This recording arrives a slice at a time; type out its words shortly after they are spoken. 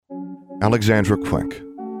Alexandra Quick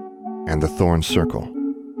and the Thorn Circle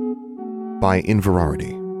by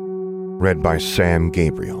Inverarity. Read by Sam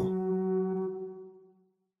Gabriel.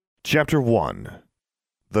 Chapter 1.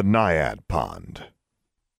 The Naiad Pond.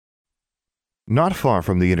 Not far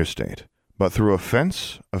from the interstate, but through a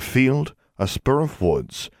fence, a field, a spur of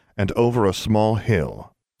woods, and over a small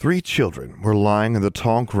hill, 3 children were lying in the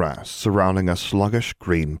tall grass surrounding a sluggish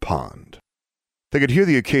green pond. They could hear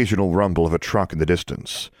the occasional rumble of a truck in the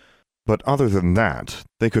distance, but other than that,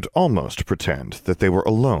 they could almost pretend that they were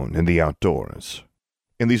alone in the outdoors.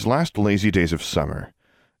 In these last lazy days of summer,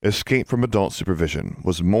 escape from adult supervision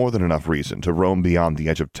was more than enough reason to roam beyond the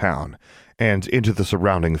edge of town and into the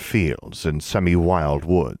surrounding fields and semi-wild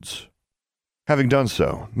woods. Having done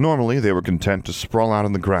so, normally they were content to sprawl out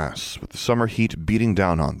in the grass with the summer heat beating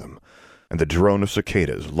down on them and the drone of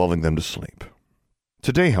cicadas lulling them to sleep.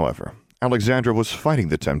 Today, however, Alexandra was fighting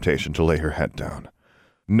the temptation to lay her head down,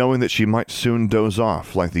 knowing that she might soon doze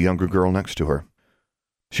off like the younger girl next to her.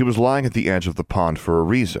 She was lying at the edge of the pond for a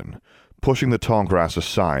reason, pushing the tall grass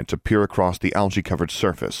aside to peer across the algae-covered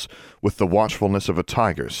surface with the watchfulness of a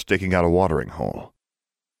tiger staking out a watering hole.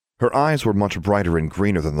 Her eyes were much brighter and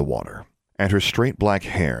greener than the water, and her straight black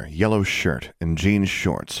hair, yellow shirt, and jean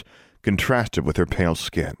shorts contrasted with her pale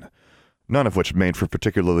skin, none of which made for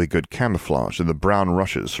particularly good camouflage in the brown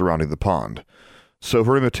rushes surrounding the pond, so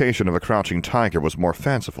her imitation of a crouching tiger was more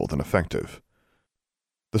fanciful than effective.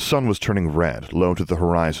 The sun was turning red low to the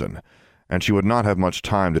horizon, and she would not have much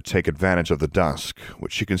time to take advantage of the dusk,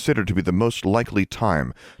 which she considered to be the most likely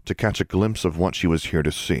time to catch a glimpse of what she was here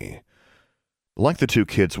to see. Like the 2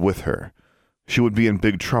 kids with her, she would be in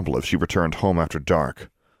big trouble if she returned home after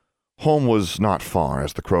dark. Home was not far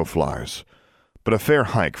as the crow flies, but a fair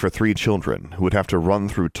hike for 3 children who would have to run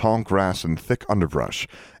through tall grass and thick underbrush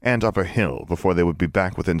and up a hill before they would be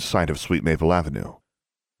back within sight of Sweet Maple Avenue.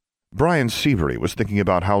 Brian Seabury was thinking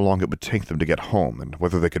about how long it would take them to get home and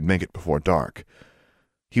whether they could make it before dark.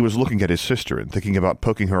 He was looking at his sister and thinking about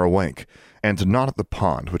poking her awake, and not at the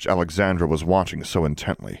pond which Alexandra was watching so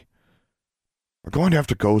intently. "We're going to have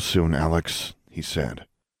to go soon, Alex," he said.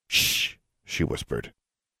 "Shh," she whispered.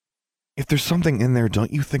 "If there's something in there,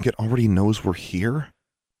 don't you think it already knows we're here?"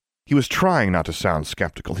 He was trying not to sound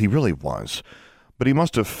skeptical, he really was, but he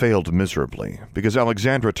must have failed miserably, because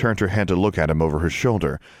Alexandra turned her head to look at him over her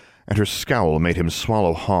shoulder, and her scowl made him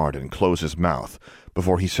swallow hard and close his mouth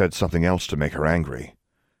before he said something else to make her angry.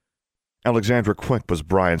 Alexandra Quick was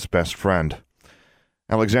Brian's best friend.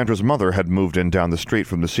 Alexandra's mother had moved in down the street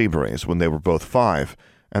from the Seaburys when they were both 5,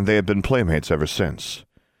 and they had been playmates ever since.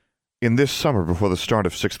 In this summer before the start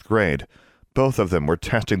of 6th grade, both of them were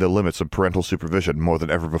testing the limits of parental supervision more than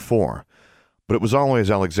ever before, but it was always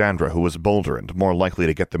Alexandra who was bolder and more likely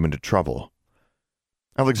to get them into trouble.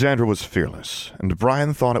 Alexandra was fearless, and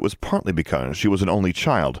Brian thought it was partly because she was an only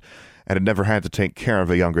child and had never had to take care of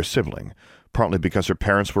a younger sibling, partly because her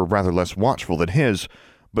parents were rather less watchful than his,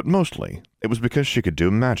 but mostly it was because she could do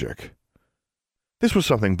magic. This was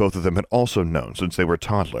something both of them had also known since they were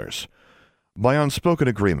toddlers. By unspoken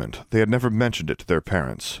agreement, they had never mentioned it to their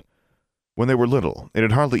parents. When they were little, it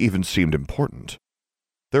had hardly even seemed important.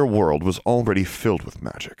 Their world was already filled with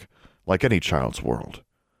magic, like any child's world.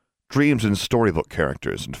 Dreams and storybook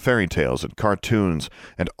characters and fairy tales and cartoons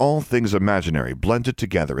and all things imaginary blended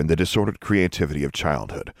together in the disordered creativity of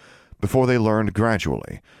childhood, before they learned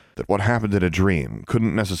gradually that what happened in a dream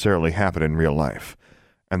couldn't necessarily happen in real life,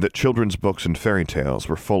 and that children's books and fairy tales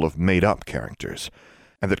were full of made-up characters,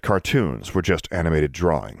 and that cartoons were just animated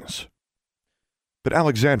drawings. But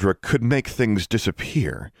Alexandra could make things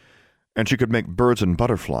disappear, and she could make birds and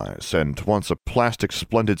butterflies, and once a plastic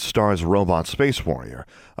Splendid Stars robot space warrior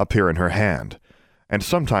appear in her hand, and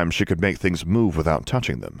sometimes she could make things move without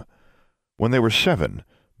touching them. When they were 7,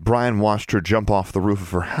 Brian watched her jump off the roof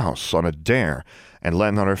of her house on a dare and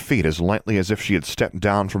land on her feet as lightly as if she had stepped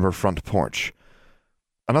down from her front porch.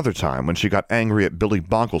 Another time, when she got angry at Billy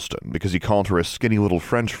Boggleston because he called her a skinny little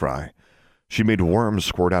French fry, she made worms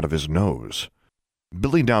squirt out of his nose.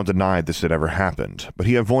 Billy now denied this had ever happened, but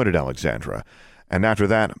he avoided Alexandra, and after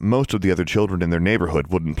that, most of the other children in their neighborhood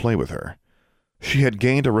wouldn't play with her. She had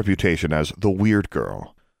gained a reputation as the weird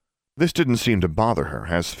girl. This didn't seem to bother her,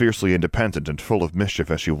 as fiercely independent and full of mischief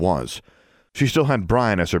as she was. She still had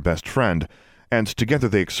Brian as her best friend, and together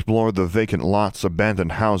they explored the vacant lots,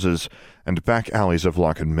 abandoned houses, and back alleys of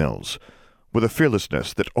Larkin Mills, with a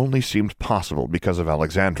fearlessness that only seemed possible because of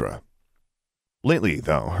Alexandra. Lately,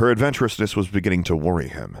 though, her adventurousness was beginning to worry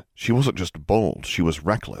him. She wasn't just bold, she was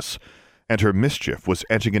reckless, and her mischief was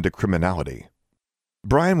edging into criminality.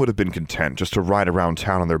 Brian would have been content just to ride around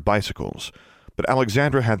town on their bicycles, but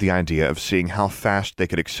Alexandra had the idea of seeing how fast they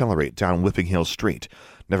could accelerate down Whipping Hill Street,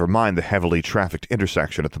 never mind the heavily trafficked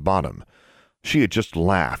intersection at the bottom. She had just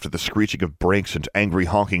laughed at the screeching of brakes and angry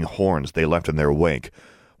honking horns they left in their wake,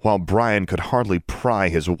 while Brian could hardly pry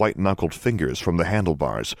his white-knuckled fingers from the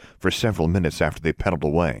handlebars for several minutes after they pedaled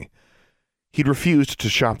away. He'd refused to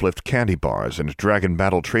shoplift candy bars and Dragon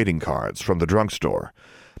Battle trading cards from the drugstore,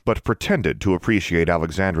 but pretended to appreciate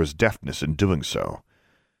Alexandra's deftness in doing so.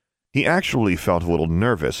 He actually felt a little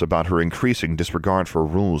nervous about her increasing disregard for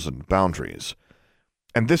rules and boundaries.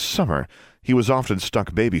 And this summer, he was often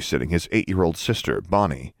stuck babysitting his 8-year-old sister,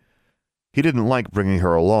 Bonnie. He didn't like bringing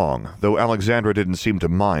her along, though Alexandra didn't seem to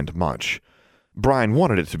mind much. Brian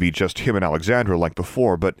wanted it to be just him and Alexandra like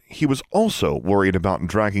before, but he was also worried about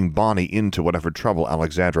dragging Bonnie into whatever trouble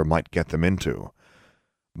Alexandra might get them into.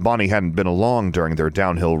 Bonnie hadn't been along during their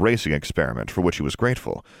downhill racing experiment, for which he was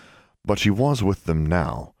grateful, but she was with them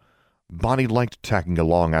now. Bonnie liked tagging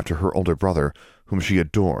along after her older brother, whom she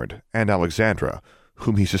adored, and Alexandra,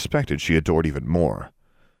 whom he suspected she adored even more.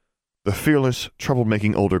 The fearless,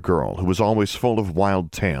 troublemaking older girl, who was always full of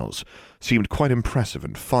wild tales, seemed quite impressive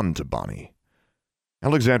and fun to Bonnie.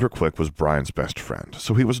 Alexandra Quick was Brian's best friend,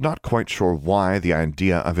 so he was not quite sure why the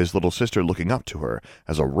idea of his little sister looking up to her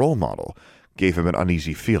as a role model gave him an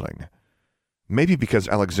uneasy feeling. Maybe because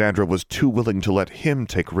Alexandra was too willing to let him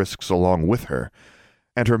take risks along with her,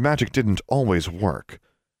 and her magic didn't always work.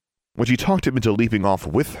 When she talked him into leaping off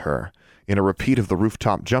with her, in a repeat of the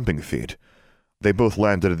rooftop jumping feat, they both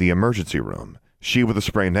landed in the emergency room, she with a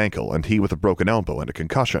sprained ankle and he with a broken elbow and a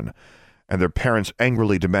concussion, and their parents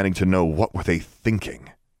angrily demanding to know what were they thinking.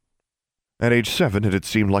 At age 7, it had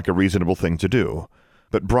seemed like a reasonable thing to do,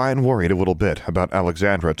 but Brian worried a little bit about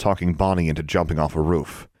Alexandra talking Bonnie into jumping off a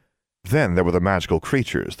roof. Then there were the magical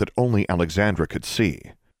creatures that only Alexandra could see.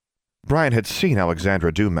 Brian had seen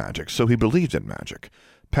Alexandra do magic, so he believed in magic,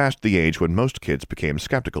 past the age when most kids became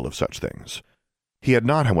skeptical of such things. He had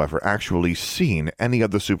not, however, actually seen any of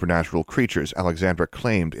the supernatural creatures Alexandra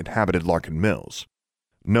claimed inhabited Larkin Mills.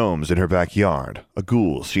 Gnomes in her backyard, a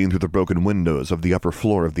ghoul seen through the broken windows of the upper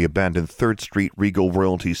floor of the abandoned 3rd Street Regal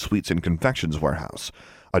Royalty Sweets and Confections warehouse,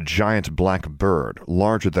 a giant black bird,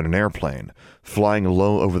 larger than an airplane, flying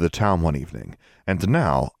low over the town one evening, and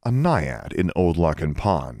now a naiad in Old Larkin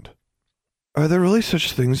Pond. "Are there really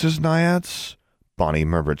such things as naiads?" Bonnie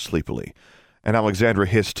murmured sleepily, and Alexandra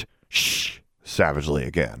hissed, "Shh!" savagely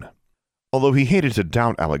again. Although he hated to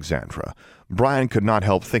doubt Alexandra, Brian could not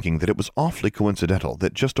help thinking that it was awfully coincidental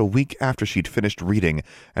that just a week after she'd finished reading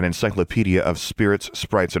an encyclopedia of spirits,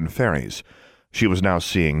 sprites, and fairies, she was now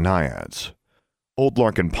seeing naiads. Old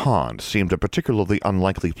Larkin Pond seemed a particularly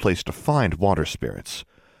unlikely place to find water spirits.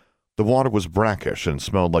 The water was brackish and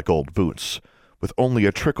smelled like old boots, with only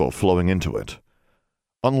a trickle flowing into it.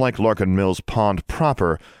 Unlike Larkin Mills Pond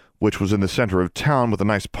proper, which was in the center of town with a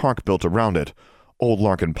nice park built around it, Old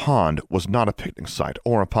Larkin Pond was not a picnic site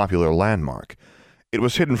or a popular landmark. It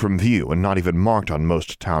was hidden from view and not even marked on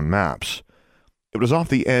most town maps. It was off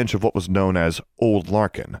the edge of what was known as Old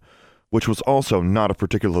Larkin, which was also not a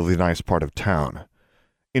particularly nice part of town.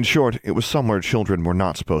 In short, it was somewhere children were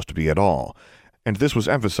not supposed to be at all, and this was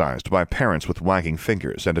emphasized by parents with wagging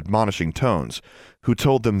fingers and admonishing tones who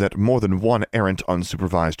told them that more than one errant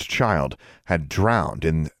unsupervised child had drowned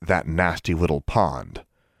in that nasty little pond.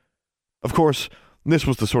 Of course, this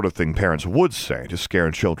was the sort of thing parents would say to scare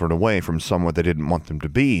children away from somewhere they didn't want them to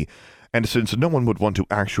be, and since no one would want to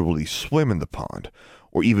actually swim in the pond,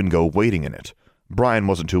 or even go wading in it, Brian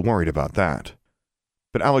wasn't too worried about that.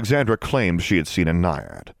 But Alexandra claimed she had seen a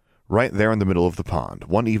naiad, right there in the middle of the pond,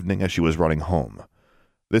 one evening as she was running home.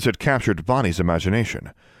 This had captured Bonnie's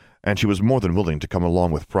imagination, and she was more than willing to come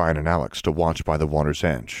along with Brian and Alex to watch by the water's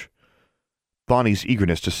edge. Bonnie's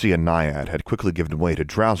eagerness to see a naiad had quickly given way to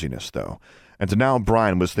drowsiness, though, and now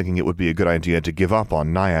Brian was thinking it would be a good idea to give up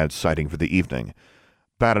on naiad sighting for the evening.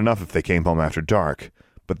 Bad enough if they came home after dark,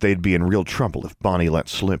 but they'd be in real trouble if Bonnie let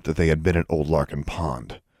slip that they had been at Old Larkin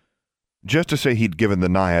Pond. Just to say he'd given the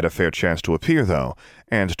naiad a fair chance to appear, though,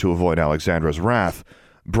 and to avoid Alexandra's wrath,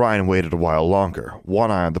 Brian waited a while longer,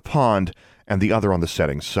 one eye on the pond and the other on the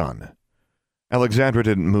setting sun. Alexandra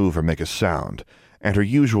didn't move or make a sound, and her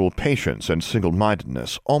usual patience and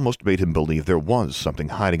single-mindedness almost made him believe there was something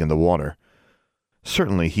hiding in the water.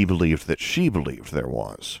 Certainly he believed that she believed there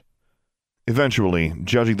was. Eventually,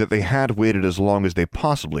 judging that they had waited as long as they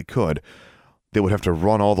possibly could, they would have to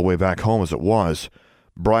run all the way back home as it was,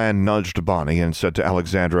 Brian nudged Bonnie and said to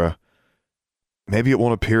Alexandra, "Maybe it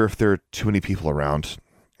won't appear if there are too many people around.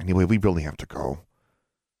 Anyway, we really have to go."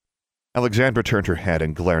 Alexandra turned her head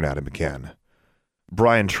and glared at him again.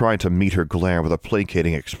 Brian tried to meet her glare with a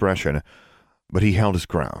placating expression, But he held his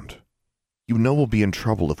ground. You know we'll be in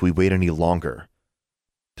trouble if we wait any longer.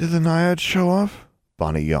 Did the Naiads show up?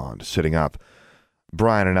 Bonnie yawned, sitting up.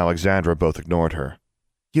 Brian and Alexandra both ignored her.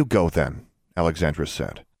 You go then, Alexandra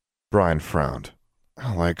said. Brian frowned.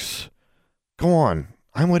 Alex, go on.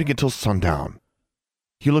 I'm waiting until sundown.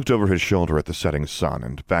 He looked over his shoulder at the setting sun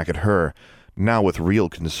and back at her, now with real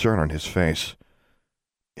concern on his face.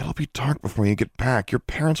 It'll be dark before you get back. Your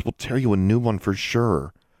parents will tear you a new one for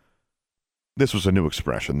sure. This was a new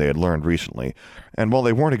expression they had learned recently, and while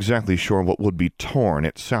they weren't exactly sure what would be torn,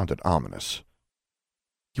 it sounded ominous.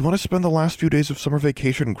 You want to spend the last few days of summer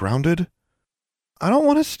vacation grounded? I don't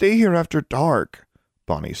want to stay here after dark,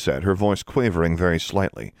 Bonnie said, her voice quavering very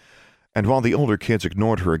slightly. And while the older kids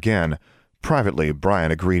ignored her again, privately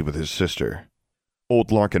Brian agreed with his sister.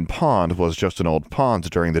 Old Larkin Pond was just an old pond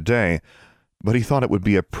during the day, but he thought it would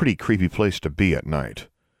be a pretty creepy place to be at night.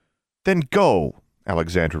 Then go,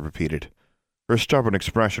 Alexandra repeated. Her stubborn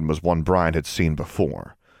expression was one Brian had seen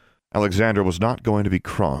before. Alexandra was not going to be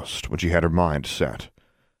crossed when she had her mind set.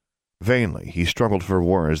 Vainly, he struggled for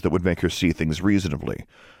words that would make her see things reasonably,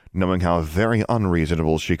 knowing how very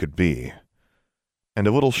unreasonable she could be. And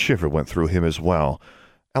a little shiver went through him as well.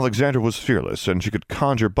 Alexandra was fearless, and she could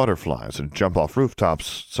conjure butterflies and jump off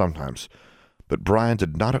rooftops sometimes. But Brian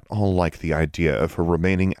did not at all like the idea of her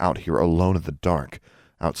remaining out here alone in the dark,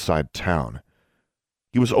 outside town.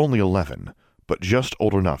 He was only 11, but just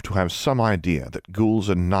old enough to have some idea that ghouls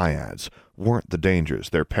and naiads weren't the dangers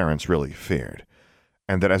their parents really feared,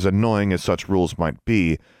 and that as annoying as such rules might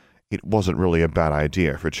be, it wasn't really a bad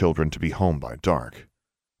idea for children to be home by dark.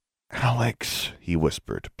 Alex, he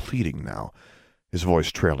whispered, pleading now, his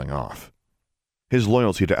voice trailing off. His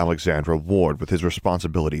loyalty to Alexandra warred with his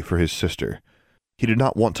responsibility for his sister. He did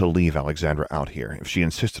not want to leave Alexandra out here if she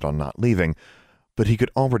insisted on not leaving, but he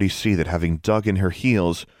could already see that having dug in her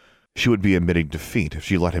heels, she would be admitting defeat if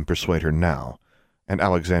she let him persuade her now, and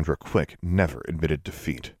Alexandra Quick never admitted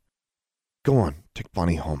defeat. Go on, take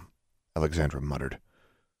Bonnie home, Alexandra muttered.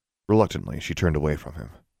 Reluctantly, she turned away from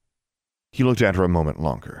him. He looked at her a moment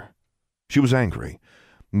longer. She was angry,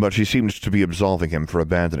 but she seemed to be absolving him for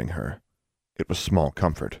abandoning her. It was small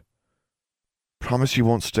comfort. Promise you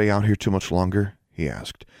won't stay out here too much longer? He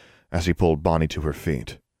asked, as he pulled Bonnie to her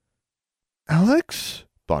feet. Alex?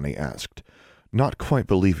 Bonnie asked, not quite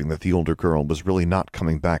believing that the older girl was really not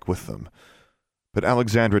coming back with them. But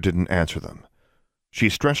Alexandra didn't answer them. She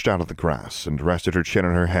stretched out of the grass and rested her chin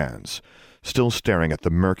in her hands, still staring at the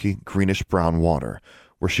murky, greenish-brown water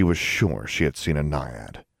where she was sure she had seen a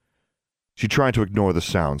naiad. She tried to ignore the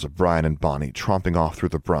sounds of Brian and Bonnie tromping off through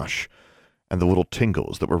the brush, and the little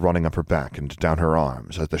tingles that were running up her back and down her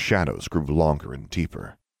arms as the shadows grew longer and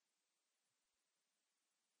deeper.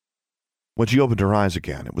 When she opened her eyes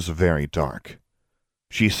again, it was very dark.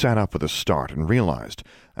 She sat up with a start and realized,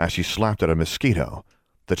 as she slapped at a mosquito,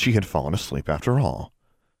 that she had fallen asleep after all.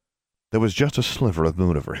 There was just a sliver of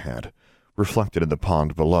moon overhead, reflected in the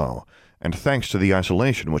pond below, and thanks to the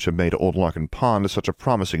isolation which had made Old Larkin Pond such a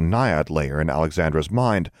promising naiad lair in Alexandra's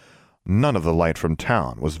mind, none of the light from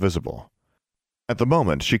town was visible. At the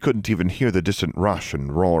moment, she couldn't even hear the distant rush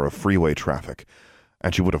and roar of freeway traffic,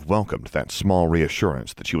 and she would have welcomed that small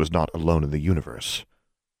reassurance that she was not alone in the universe.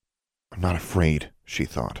 I'm not afraid, she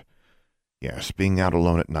thought. Yes, being out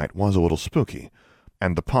alone at night was a little spooky,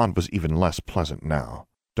 and the pond was even less pleasant now,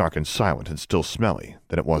 dark and silent and still smelly,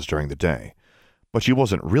 than it was during the day. But she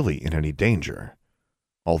wasn't really in any danger.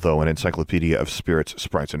 Although an encyclopedia of spirits,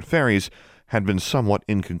 sprites, and fairies had been somewhat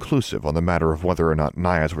inconclusive on the matter of whether or not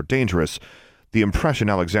naiads were dangerous, the impression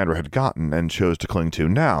Alexandra had gotten and chose to cling to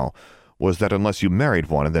now was that unless you married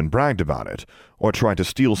one and then bragged about it, or tried to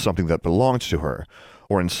steal something that belonged to her,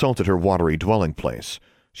 or insulted her watery dwelling place,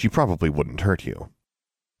 she probably wouldn't hurt you.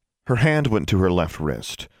 Her hand went to her left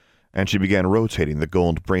wrist, and she began rotating the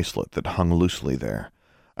gold bracelet that hung loosely there,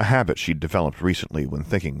 a habit she'd developed recently when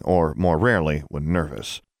thinking, or, more rarely, when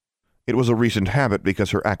nervous. It was a recent habit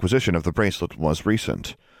because her acquisition of the bracelet was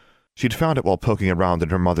recent. She'd found it while poking around in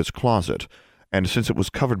her mother's closet, and since it was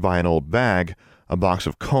covered by an old bag, a box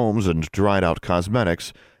of combs and dried-out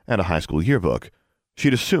cosmetics, and a high school yearbook,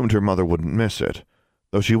 she'd assumed her mother wouldn't miss it,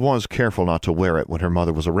 though she was careful not to wear it when her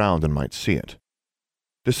mother was around and might see it.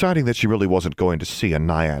 Deciding that she really wasn't going to see a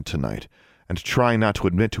naiad tonight, and trying not to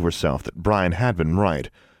admit to herself that Brian had been right,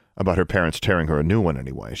 about her parents tearing her a new one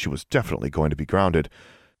anyway, she was definitely going to be grounded,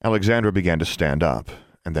 Alexandra began to stand up,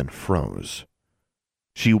 and then froze.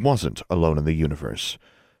 She wasn't alone in the universe,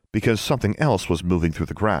 because something else was moving through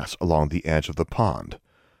the grass along the edge of the pond.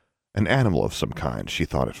 An animal of some kind, she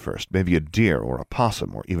thought at first, maybe a deer or a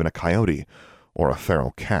possum or even a coyote or a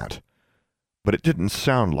feral cat. But it didn't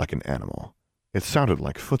sound like an animal. It sounded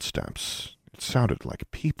like footsteps. It sounded like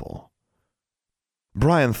people.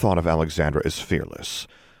 Brian thought of Alexandra as fearless,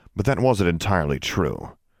 but that wasn't entirely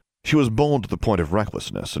true. She was bold to the point of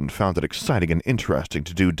recklessness and found it exciting and interesting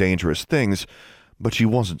to do dangerous things, but she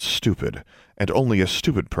wasn't stupid, and only a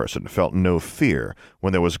stupid person felt no fear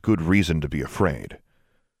when there was good reason to be afraid.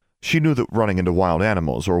 She knew that running into wild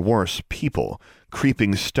animals, or worse, people,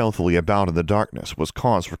 creeping stealthily about in the darkness was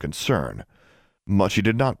cause for concern, but she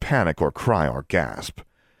did not panic or cry or gasp.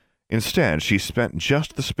 Instead, she spent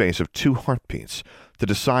just the space of 2 heartbeats to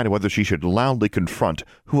decide whether she should loudly confront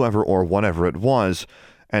whoever or whatever it was,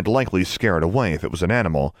 and likely scare it away if it was an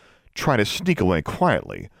animal, try to sneak away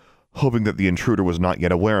quietly, hoping that the intruder was not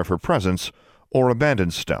yet aware of her presence, or abandon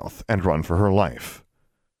stealth and run for her life.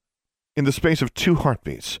 In the space of 2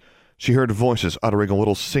 heartbeats, she heard voices uttering a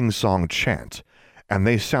little sing-song chant, and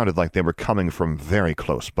they sounded like they were coming from very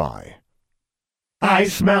close by. I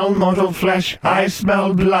smell mortal flesh, I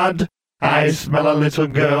smell blood, I smell a little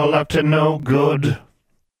girl up to no good.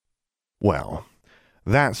 Well,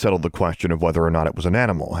 that settled the question of whether or not it was an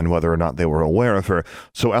animal and whether or not they were aware of her,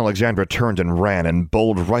 so Alexandra turned and ran and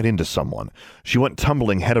bowled right into someone. She went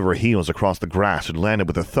tumbling head over heels across the grass and landed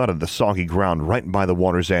with a thud on the soggy ground right by the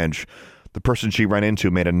water's edge. The person she ran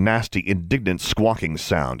into made a nasty, indignant squawking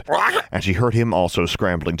sound, and she heard him also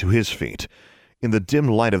scrambling to his feet. In the dim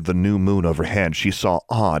light of the new moon overhead, she saw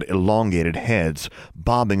odd, elongated heads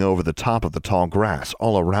bobbing over the top of the tall grass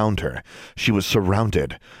all around her. She was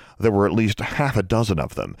surrounded. There were at least half a dozen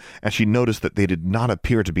of them, and she noticed that they did not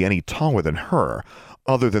appear to be any taller than her,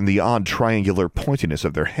 other than the odd triangular pointiness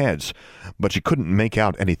of their heads, but she couldn't make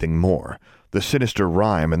out anything more. The sinister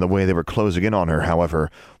rhyme and the way they were closing in on her, however,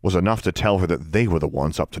 was enough to tell her that they were the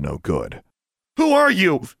ones up to no good. "Who are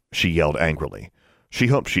you?" she yelled angrily. She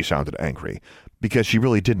hoped she sounded angry, because she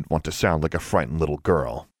really didn't want to sound like a frightened little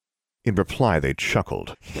girl. In reply, they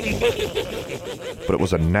chuckled. But it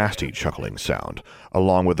was a nasty chuckling sound,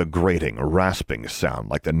 along with a grating, rasping sound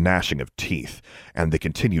like the gnashing of teeth, and they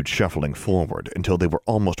continued shuffling forward until they were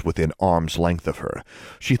almost within arm's length of her.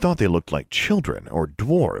 She thought they looked like children or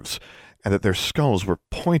dwarves, and that their skulls were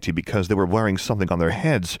pointy because they were wearing something on their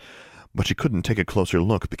heads, but she couldn't take a closer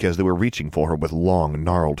look because they were reaching for her with long,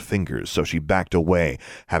 gnarled fingers, so she backed away,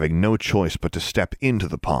 having no choice but to step into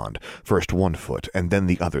the pond, first one foot and then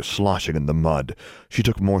the other sloshing in the mud. She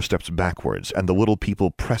took more steps backwards, and the little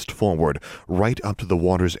people pressed forward, right up to the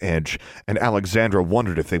water's edge, and Alexandra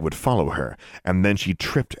wondered if they would follow her, and then she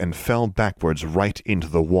tripped and fell backwards right into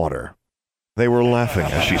the water. They were laughing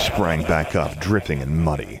as she sprang back up, dripping and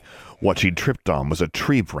muddy. What she'd tripped on was a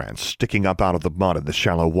tree branch sticking up out of the mud in the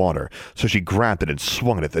shallow water, so she grabbed it and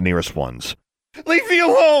swung it at the nearest ones. "Leave me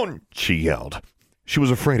alone!" she yelled. She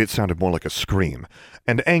was afraid it sounded more like a scream,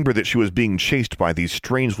 and angry that she was being chased by these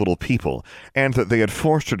strange little people, and that they had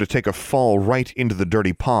forced her to take a fall right into the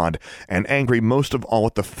dirty pond, and angry most of all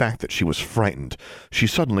at the fact that she was frightened. She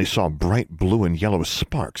suddenly saw bright blue and yellow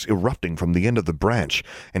sparks erupting from the end of the branch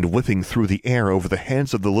and whipping through the air over the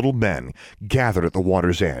heads of the little men gathered at the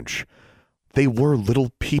water's edge. They were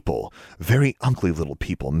little people, very ugly little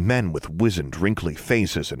people, men with wizened, wrinkly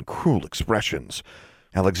faces and cruel expressions.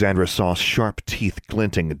 Alexandra saw sharp teeth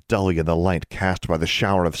glinting dully in the light cast by the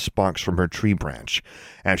shower of sparks from her tree branch,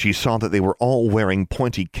 and she saw that they were all wearing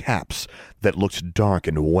pointy caps that looked dark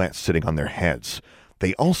and wet sitting on their heads.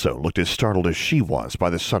 They also looked as startled as she was by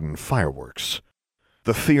the sudden fireworks.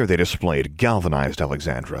 The fear they displayed galvanized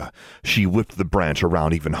Alexandra. She whipped the branch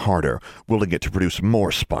around even harder, willing it to produce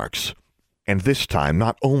more sparks. And this time,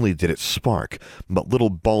 not only did it spark, but little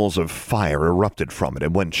balls of fire erupted from it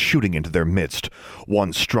and went shooting into their midst.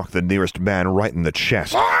 One struck the nearest man right in the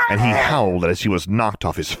chest, and he howled as he was knocked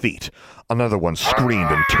off his feet. Another one screamed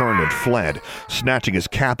and turned and fled, snatching his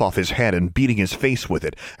cap off his head and beating his face with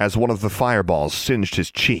it as one of the fireballs singed his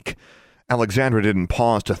cheek. Alexandra didn't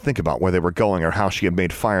pause to think about where they were going or how she had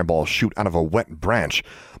made fireballs shoot out of a wet branch,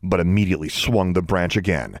 but immediately swung the branch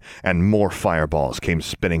again, and more fireballs came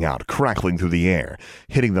spinning out, crackling through the air,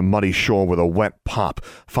 hitting the muddy shore with a wet pop,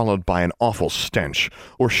 followed by an awful stench,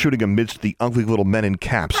 or shooting amidst the ugly little men in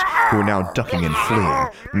caps who were now ducking and fleeing,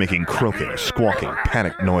 making croaking, squawking,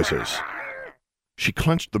 panicked noises. She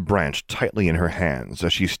clenched the branch tightly in her hands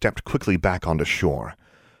as she stepped quickly back onto shore.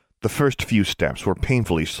 The first few steps were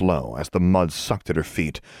painfully slow as the mud sucked at her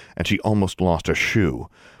feet, and she almost lost a shoe.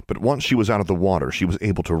 But once she was out of the water, she was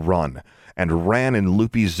able to run, and ran in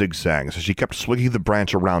loopy zigzags as she kept swinging the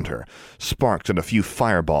branch around her. Sparks and a few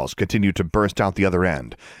fireballs continued to burst out the other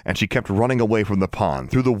end, and she kept running away from the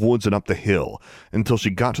pond, through the woods and up the hill, until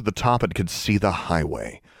she got to the top and could see the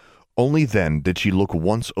highway. Only then did she look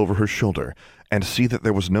once over her shoulder and see that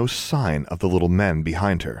there was no sign of the little men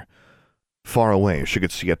behind her. Far away she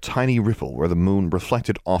could see a tiny ripple where the moon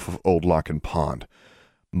reflected off of Old Larkin Pond,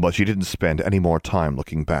 but she didn't spend any more time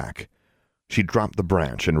looking back. She dropped the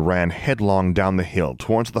branch and ran headlong down the hill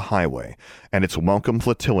towards the highway and its welcome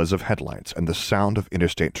flotillas of headlights and the sound of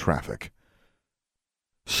interstate traffic.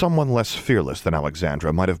 Someone less fearless than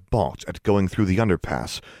Alexandra might have balked at going through the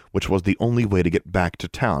underpass, which was the only way to get back to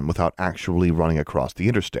town without actually running across the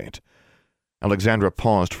interstate. Alexandra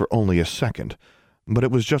paused for only a second, but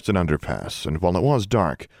it was just an underpass, and while it was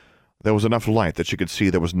dark, there was enough light that she could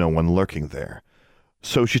see there was no one lurking there.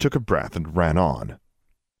 So she took a breath and ran on.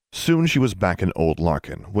 Soon she was back in Old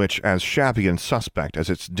Larkin, which, as shabby and suspect as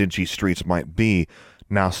its dingy streets might be,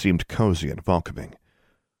 now seemed cozy and welcoming.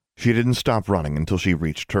 She didn't stop running until she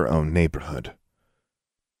reached her own neighborhood.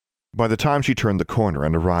 By the time she turned the corner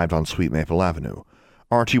and arrived on Sweet Maple Avenue,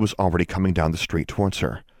 Archie was already coming down the street towards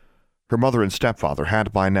her. Her mother and stepfather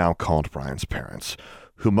had by now called Brian's parents,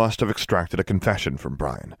 who must have extracted a confession from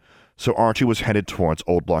Brian, so Archie was headed towards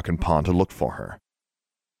Old Larkin Pond to look for her.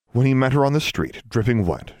 When he met her on the street, dripping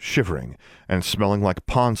wet, shivering, and smelling like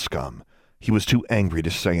pond scum, he was too angry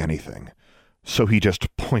to say anything, so he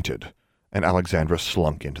just pointed, and Alexandra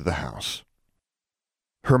slunk into the house.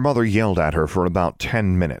 Her mother yelled at her for about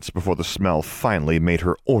 10 minutes before the smell finally made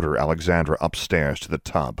her order Alexandra upstairs to the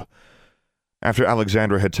tub. After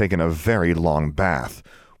Alexandra had taken a very long bath,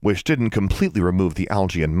 which didn't completely remove the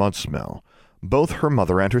algae and mud smell, both her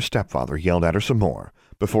mother and her stepfather yelled at her some more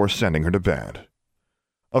before sending her to bed.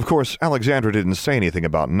 Of course, Alexandra didn't say anything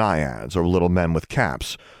about naiads or little men with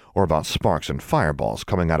caps, or about sparks and fireballs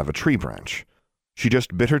coming out of a tree branch. She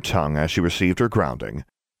just bit her tongue as she received her grounding.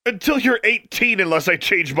 "Until you're 18 unless I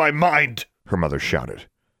change my mind," her mother shouted,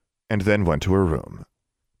 and then went to her room.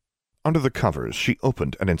 Under the covers, she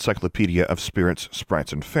opened an encyclopedia of spirits,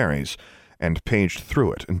 sprites, and fairies, and paged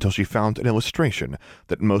through it until she found an illustration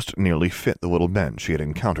that most nearly fit the little men she had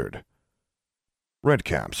encountered.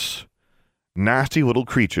 Redcaps. Nasty little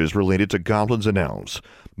creatures related to goblins and elves,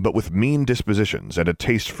 but with mean dispositions and a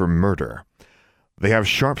taste for murder. They have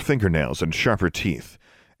sharp fingernails and sharper teeth,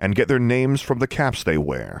 and get their names from the caps they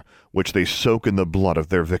wear, which they soak in the blood of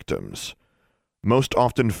their victims. Most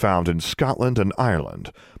often found in Scotland and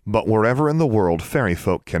Ireland, but wherever in the world fairy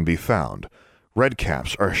folk can be found,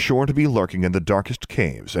 redcaps are sure to be lurking in the darkest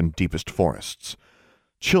caves and deepest forests.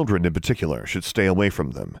 Children in particular should stay away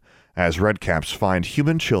from them, as redcaps find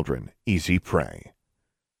human children easy prey.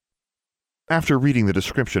 After reading the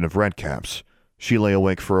description of redcaps, she lay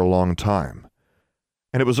awake for a long time,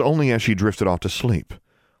 and it was only as she drifted off to sleep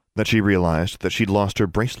that she realized that she'd lost her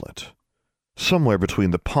bracelet. Somewhere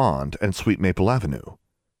between the pond and Sweet Maple Avenue,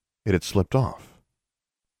 it had slipped off.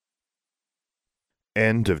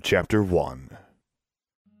 End of Chapter 1.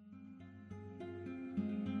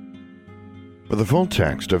 For the full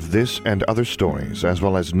text of this and other stories, as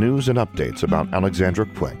well as news and updates about Alexandra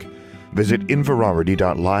Quick, visit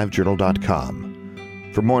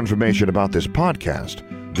infirarity.livejournal.com. For more information about this podcast,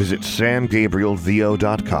 visit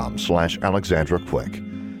samgabrielvo.com/Alexandra Quick.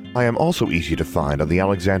 I am also easy to find on the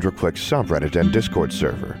Alexandra Quick subreddit and Discord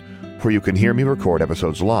server, where you can hear me record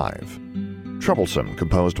episodes live. Troublesome,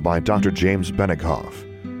 composed by Dr. James Benighoff.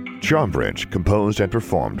 Charmbridge, composed and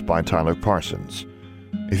performed by Tyler Parsons.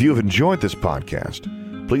 If you have enjoyed this podcast,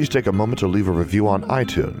 please take a moment to leave a review on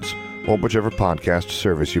iTunes or whichever podcast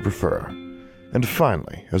service you prefer. And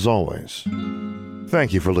finally, as always,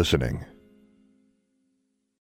 thank you for listening.